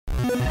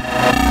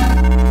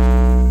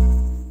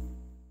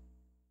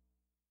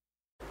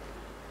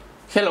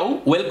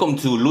Hello, welcome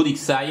to Ludic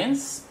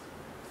Science.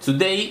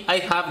 Today I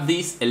have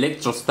this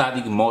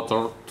electrostatic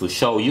motor to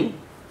show you.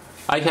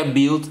 I have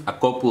built a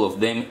couple of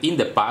them in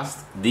the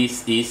past.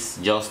 This is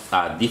just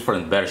a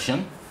different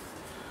version.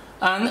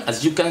 And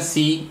as you can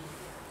see,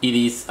 it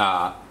is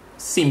a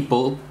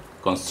simple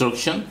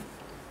construction.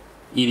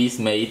 It is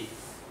made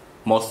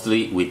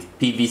mostly with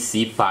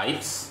PVC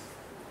pipes.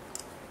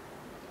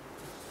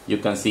 You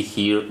can see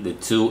here the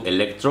two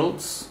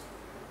electrodes,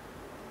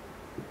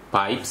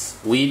 pipes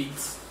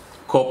with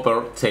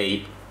copper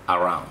tape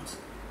around.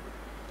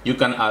 You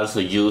can also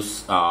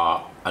use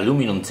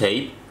aluminum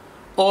tape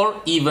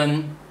or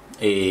even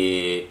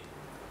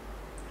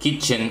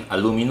kitchen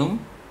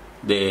aluminum.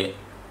 The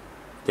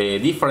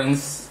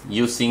difference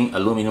using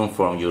aluminum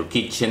from your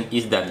kitchen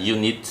is that you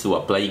need to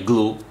apply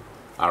glue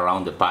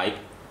around the pipe,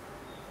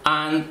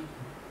 and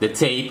the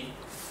tape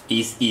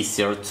is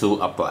easier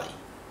to apply,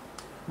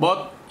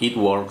 but it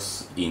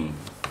works in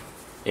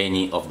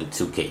any of the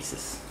two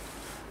cases.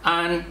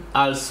 And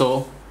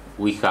also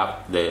we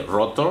have the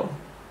rotor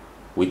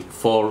with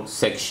 4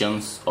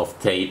 sections of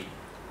tape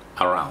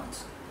around.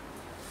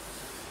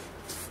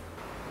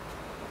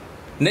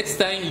 Next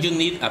time you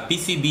need a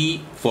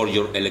PCB for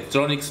your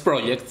electronics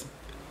project,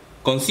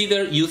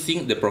 consider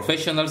using the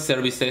professional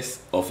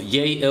services of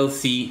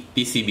JLC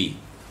PCB.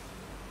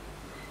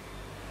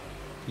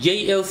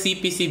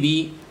 JLC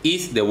PCB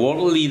is the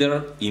world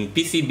leader in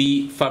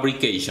PCB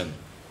fabrication.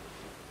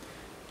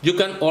 You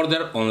can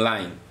order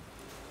online.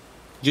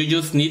 You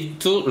just need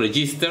to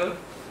register,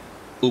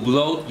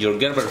 upload your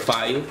Gerber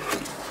file,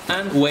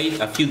 and wait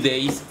a few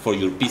days for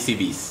your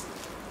PCBs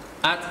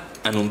at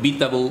an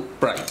unbeatable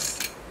price.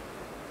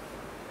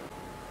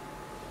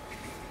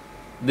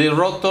 The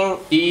rotor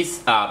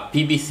is a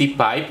PVC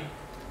pipe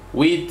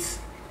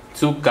with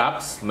 2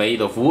 caps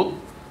made of wood,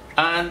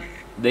 and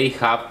they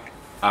have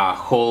a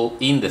hole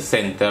in the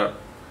center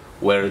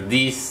where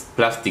this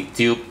plastic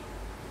tube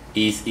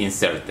is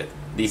inserted.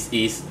 This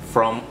is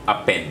from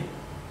a pen.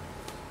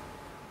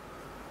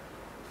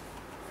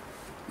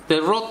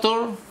 The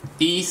rotor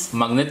is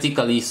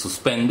magnetically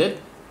suspended,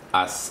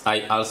 as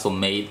I also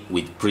made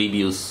with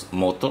previous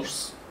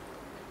motors.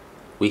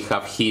 We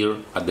have here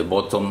at the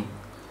bottom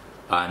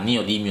a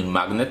neodymium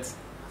magnet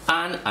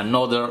and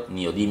another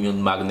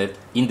neodymium magnet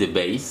in the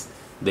base.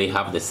 They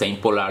have the same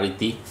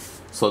polarity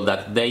so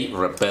that they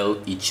repel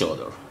each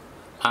other.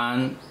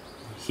 And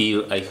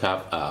here I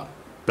have a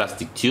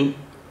plastic tube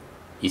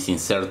is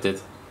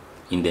inserted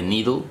in the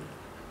needle,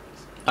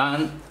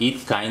 and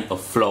it kind of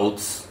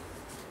floats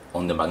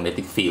on the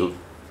magnetic field,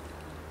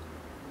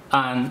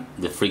 and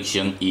the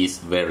friction is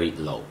very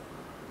low.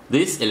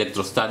 These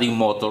electrostatic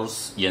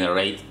motors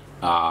generate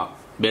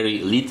very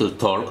little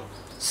torque,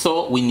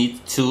 so we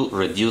need to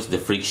reduce the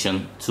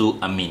friction to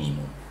a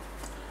minimum.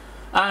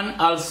 And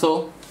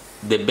also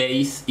the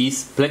base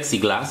is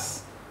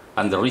plexiglass,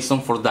 and the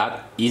reason for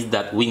that is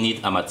that we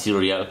need a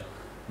material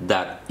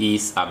that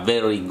is a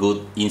very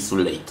good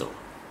insulator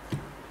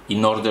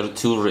in order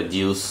to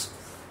reduce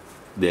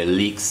the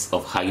leaks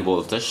of high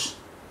voltage.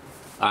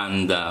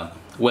 And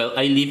well,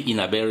 I live in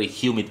a very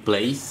humid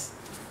place,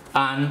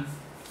 and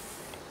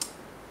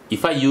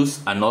if I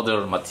use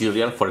another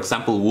material, for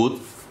example wood,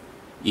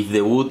 if the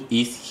wood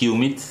is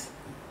humid,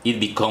 it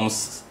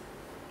becomes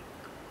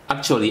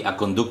actually a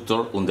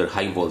conductor under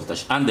high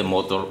voltage and the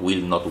motor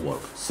will not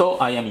work. So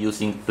I am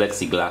using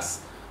plexiglass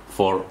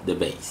for the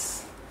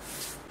base.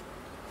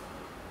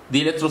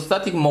 The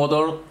electrostatic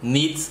motor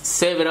needs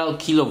several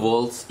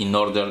kilovolts in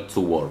order to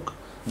work.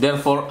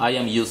 Therefore, I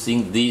am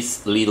using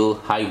this little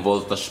high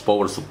voltage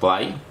power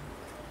supply.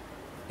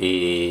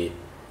 It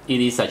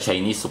is a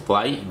Chinese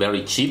supply,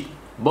 very cheap,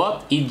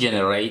 but it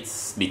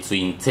generates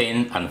between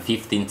 10 and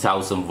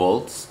 15,000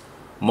 volts,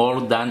 more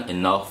than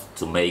enough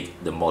to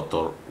make the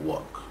motor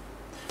work.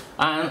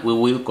 And we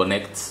will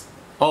connect,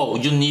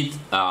 you need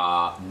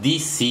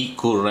DC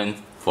current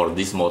for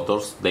these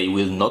motors. They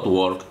will not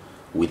work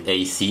with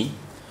AC,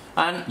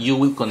 and you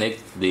will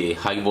connect the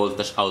high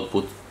voltage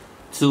output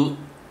to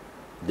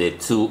the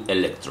 2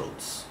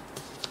 electrodes.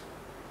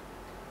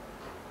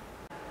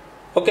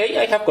 Okay,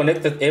 I have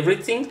connected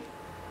everything.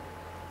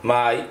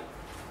 My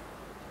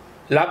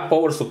lab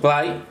power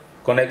supply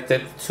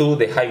connected to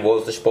the high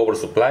voltage power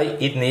supply.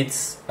 It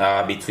needs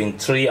between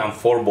 3 and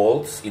 4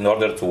 volts in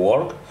order to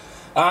work,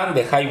 and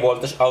the high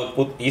voltage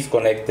output is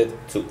connected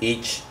to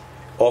each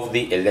of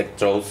the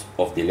electrodes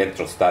of the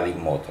electrostatic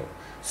motor.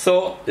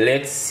 So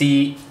let's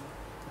see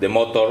the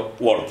motor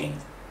working.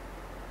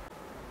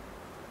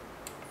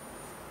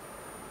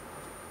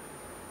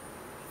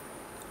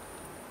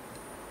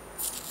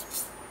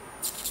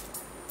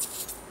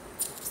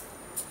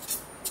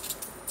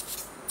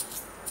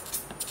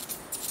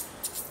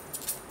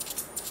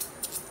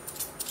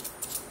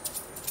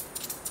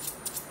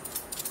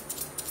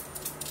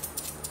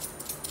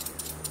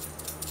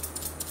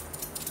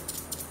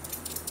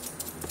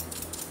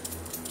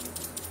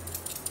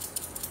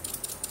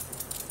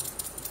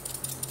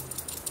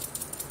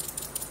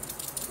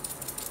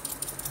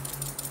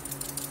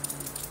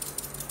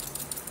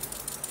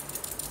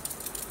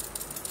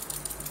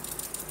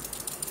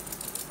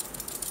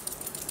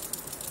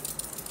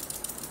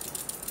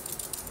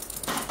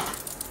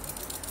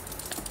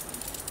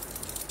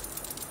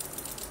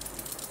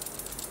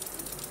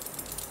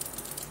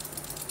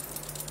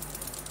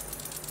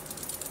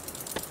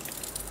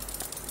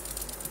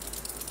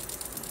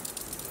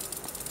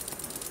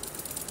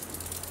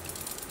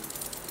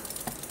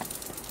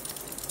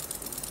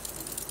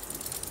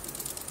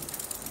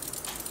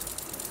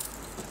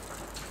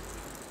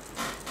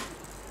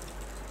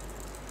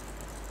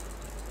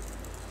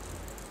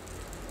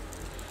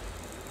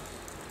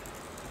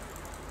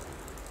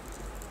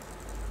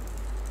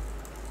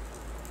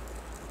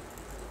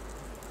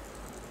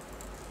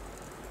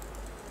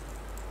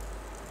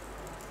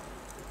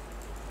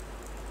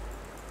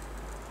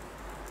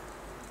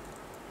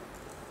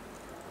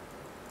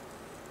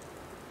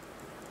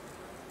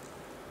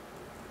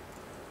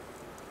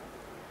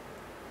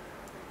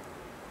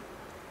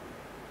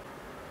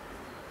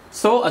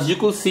 So as you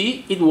could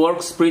see, it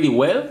works pretty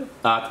well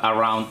at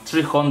around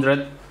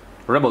 300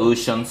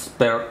 revolutions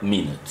per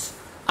minute.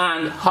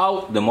 And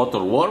how the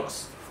motor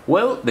works?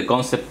 Well, the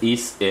concept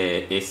is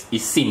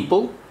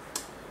simple.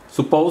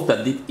 Suppose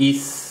that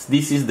this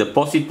is the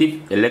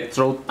positive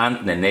electrode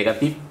and the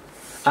negative.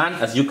 And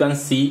as you can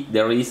see,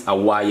 there is a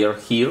wire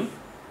here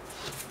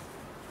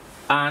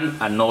and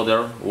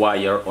another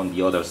wire on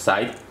the other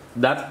side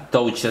that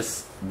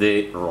touches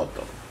the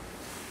rotor.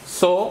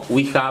 So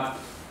we have,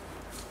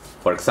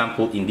 for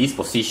example, in this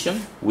position,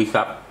 we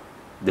have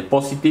the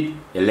positive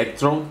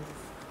electrode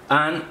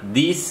and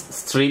this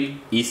strip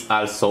is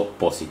also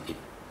positive.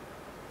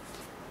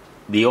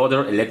 The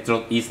other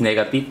electrode is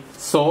negative,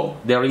 so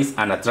there is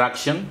an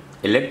attraction,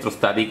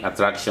 electrostatic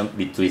attraction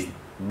between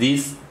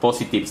this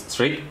positive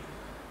strip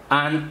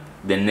and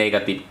the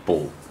negative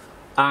pole,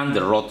 and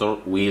the rotor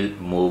will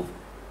move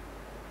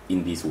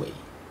in this way.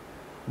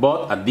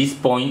 But at this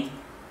point,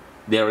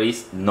 there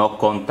is no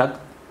contact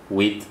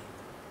with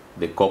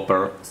the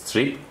copper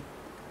strip,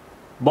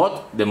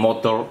 but the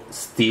motor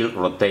still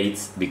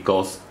rotates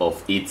because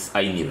of its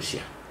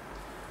inertia.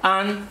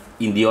 And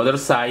in the other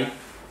side,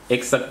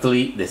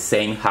 exactly the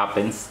same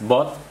happens,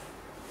 but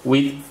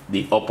with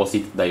the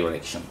opposite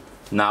direction.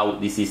 Now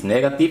this is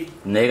negative,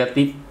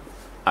 negative,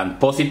 and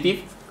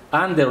positive,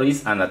 and there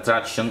is an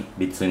attraction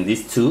between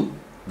these two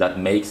that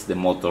makes the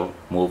motor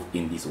move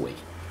in this way.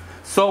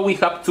 So we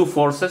have two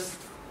forces,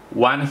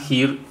 one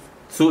here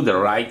to the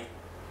right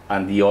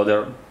and the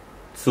other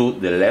to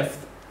the left.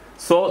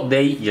 So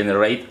they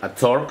generate a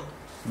torque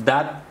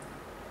that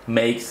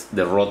makes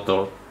the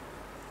rotor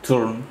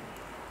turn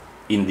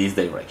in this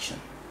direction.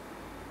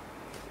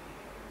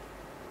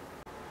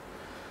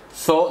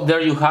 So there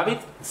you have it,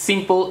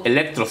 simple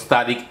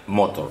electrostatic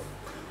motor.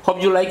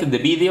 Hope you liked the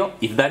video.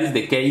 If that is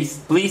the case,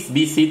 please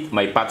visit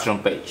my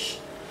Patreon page.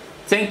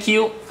 Thank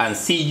you and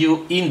see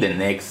you in the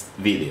next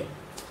video.